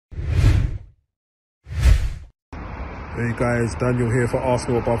Hey guys, Daniel here for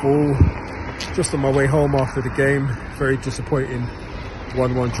Arsenal Above All. Just on my way home after the game. Very disappointing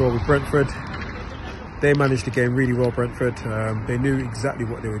 1-1 draw with Brentford. They managed the game really well, Brentford. They knew exactly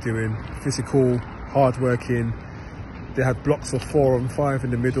what they were doing. Physical, hard-working. They had blocks of 4 on 5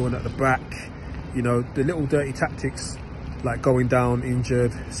 in the middle and at the back. You know, the little dirty tactics like going down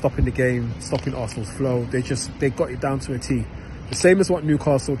injured, stopping the game, stopping Arsenal's flow. They got it down to a T. The same as what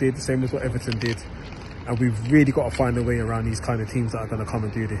Newcastle did, the same as what Everton did. And we've really got to find a way around these kind of teams that are going to come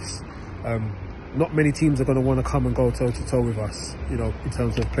and do this. Not many teams are going to want to come and go toe-to-toe with us, you know, in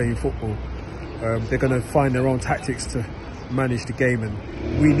terms of playing football. They're going to find their own tactics to manage the game,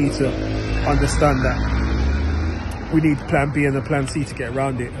 and we need to understand that we need plan B and a plan C to get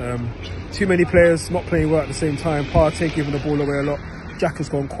around it. Too many players not playing well at the same time. Partey giving the ball away a lot. Jack has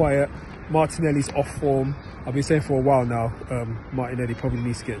gone quiet. Martinelli's off form. I've been saying for a while now, Martinelli probably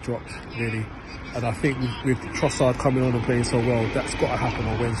needs to get dropped, really. And I think with Trossard coming on and playing so well, that's got to happen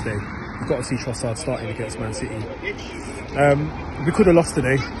on Wednesday. We've got to see Trossard starting against Man City. We could have lost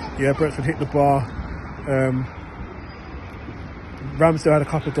today. Yeah, Brentford hit the bar. Ramsdale had a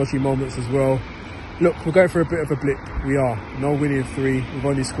couple of dodgy moments as well. Look, we're going for a bit of a blip. We are. No winning 3. We've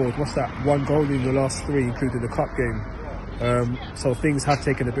only scored, what's that, 1 goal in the last 3, including the cup game. So things have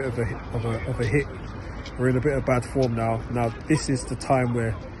taken a bit of a hit. We're in a bit of bad form now. Now, this is the time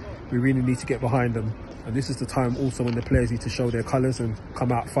where we really need to get behind them. And this is the time also when the players need to show their colours and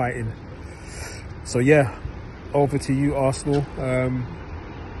come out fighting. So yeah, over to you, Arsenal.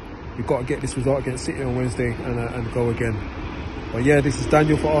 We've got to get this result against City on Wednesday and go again. But yeah, this is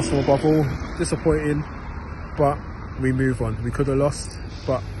Daniel for Arsenal Above All. Disappointing, but we move on. We could have lost,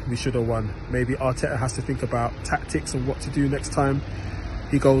 but we should have won. Maybe Arteta has to think about tactics and what to do next time.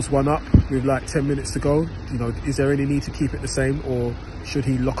 He goes 1 up with like 10 minutes to go. You know, is there any need to keep it the same, or should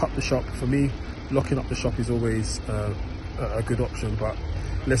he lock up the shop? For me, locking up the shop is always a good option, but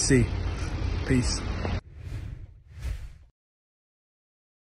let's see. Peace.